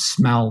see and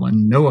smell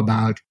and know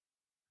about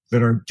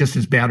that are just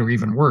as bad or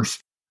even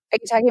worse. Are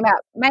you talking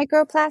about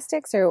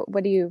microplastics or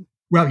what do you?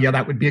 Well, yeah,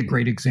 that would be a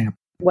great example.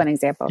 One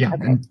example. Yeah,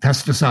 okay. And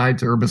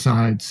pesticides,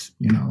 herbicides,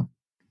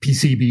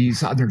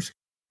 PCBs, others.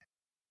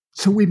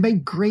 So we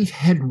made great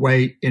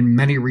headway in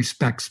many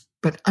respects,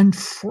 but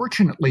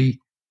unfortunately,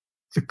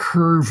 the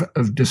curve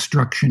of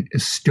destruction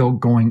is still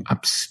going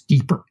up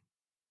steeper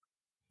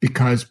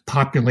because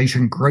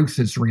population growth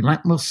is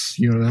relentless.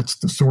 That's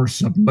the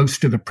source of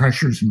most of the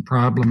pressures and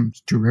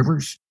problems to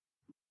rivers.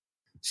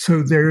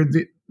 So there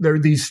are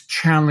these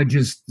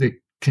challenges that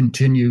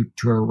continue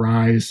to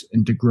arise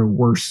and to grow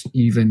worse,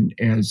 even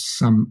as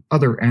some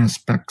other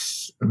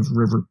aspects of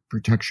river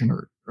protection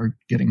are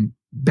getting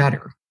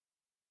better.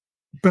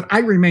 But I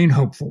remain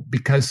hopeful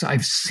because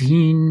I've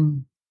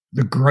seen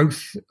the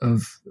growth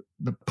of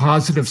the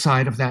positive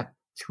side of that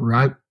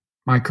throughout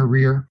my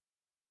career.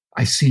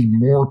 I see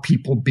more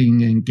people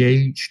being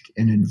engaged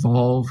and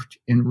involved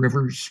in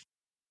rivers.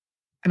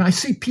 And I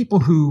see people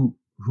who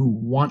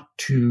want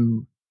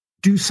to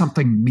do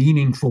something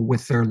meaningful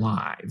with their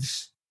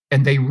lives.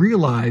 And they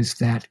realize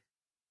that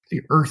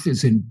the earth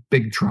is in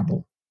big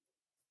trouble.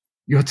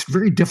 It's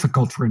very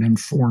difficult for an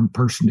informed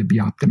person to be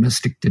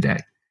optimistic today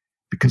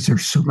because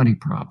there's so many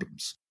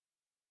problems.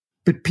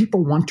 But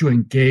people want to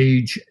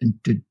engage and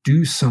to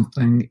do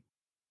something,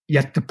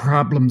 yet the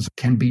problems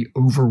can be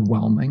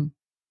overwhelming.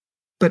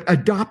 But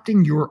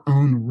adopting your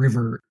own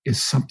river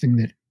is something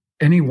that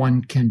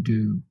anyone can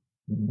do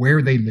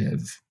where they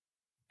live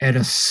at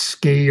a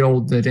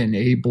scale that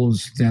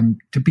enables them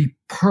to be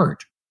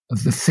part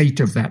of the fate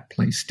of that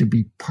place, to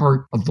be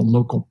part of the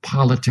local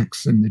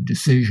politics and the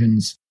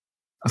decisions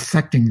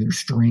affecting their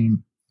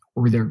stream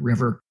or their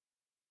river.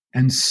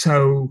 And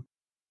so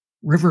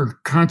river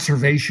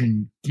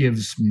conservation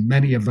gives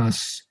many of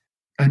us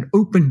an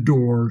open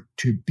door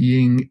to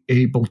being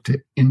able to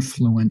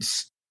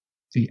influence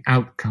the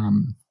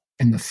outcome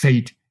and the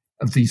fate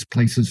of these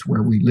places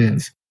where we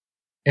live.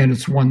 And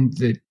it's one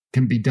that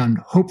can be done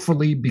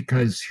hopefully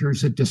because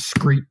here's a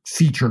discrete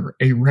feature,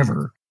 a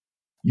river,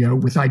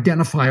 with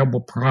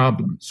identifiable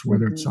problems,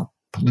 whether it's a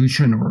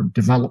pollution or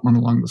development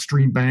along the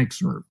stream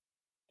banks or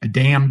a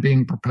dam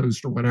being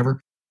proposed or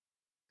whatever.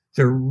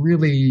 They're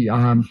really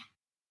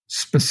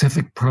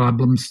specific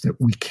problems that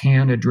we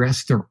can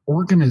address. There are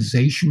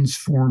organizations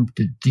formed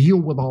to deal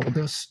with all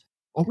this.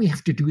 All we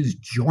have to do is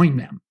join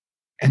them,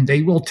 and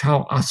they will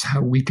tell us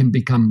how we can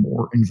become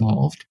more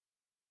involved.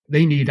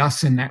 They need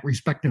us in that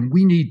respect, and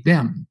we need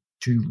them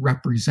to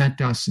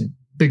represent us in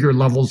bigger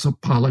levels of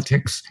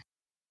politics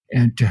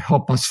and to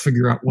help us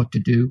figure out what to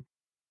do.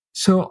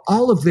 So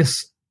all of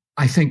this,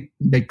 I think,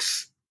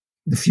 makes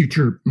the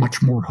future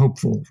much more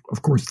hopeful,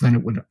 of course, than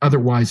it would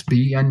otherwise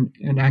be, and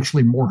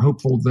actually more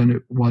hopeful than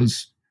it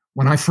was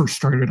when I first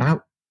started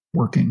out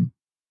working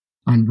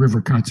on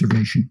river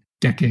conservation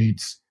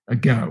decades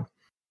ago.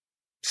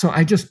 So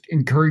I just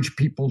encourage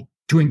people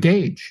to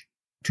engage,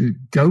 to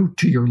go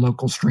to your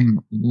local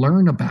stream,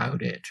 learn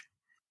about it,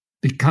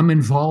 become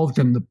involved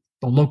in the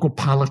local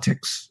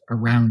politics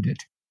around it,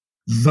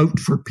 vote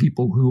for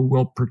people who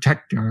will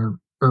protect our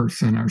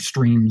earth and our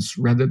streams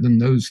rather than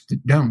those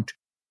that don't.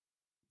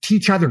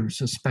 Teach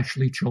others,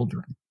 especially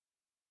children.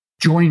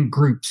 Join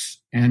groups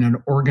and an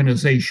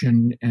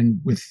organization, and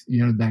with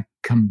that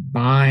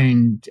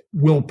combined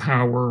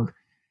willpower,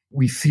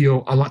 we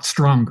feel a lot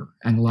stronger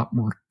and a lot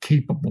more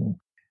capable,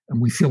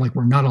 and we feel like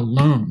we're not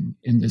alone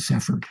in this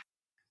effort.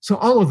 So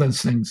all of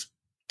those things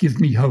give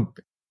me hope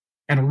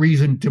and a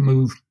reason to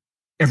move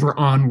ever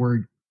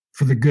onward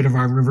for the good of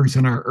our rivers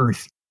and our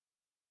earth.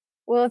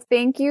 Well,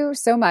 thank you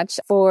so much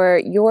for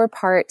your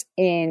part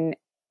in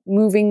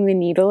moving the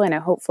needle in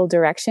a hopeful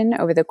direction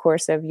over the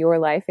course of your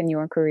life and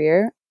your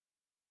career.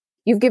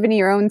 You've given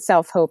your own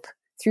self hope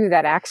through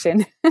that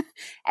action,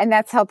 and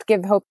that's helped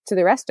give hope to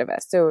the rest of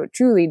us. So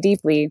truly,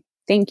 deeply,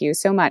 thank you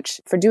so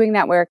much for doing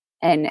that work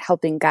and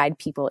helping guide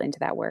people into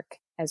that work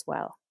as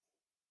well.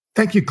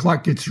 Thank you,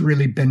 Clark. It's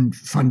really been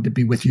fun to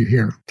be with you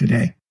here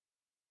today.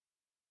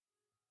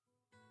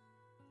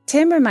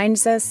 Tim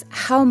reminds us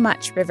how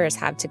much rivers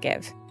have to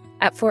give.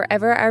 At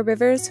Forever Our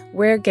Rivers,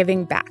 we're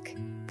giving back.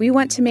 We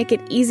want to make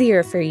it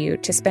easier for you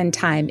to spend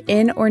time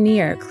in or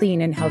near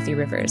clean and healthy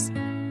rivers.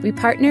 We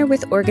partner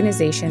with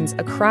organizations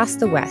across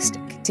the West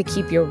to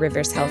keep your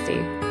rivers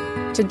healthy.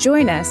 To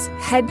join us,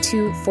 head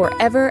to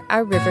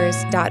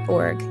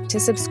foreveraourrivers.org to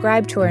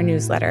subscribe to our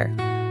newsletter.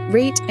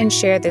 Rate and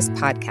share this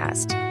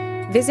podcast.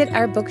 Visit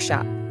our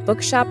bookshop,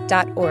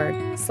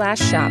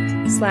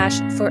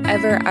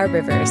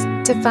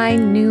 bookshop.org/shop/foreverourrivers to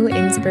find new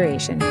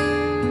inspiration.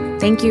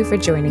 Thank you for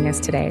joining us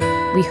today.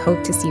 We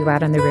hope to see you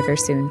out on the river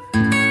soon.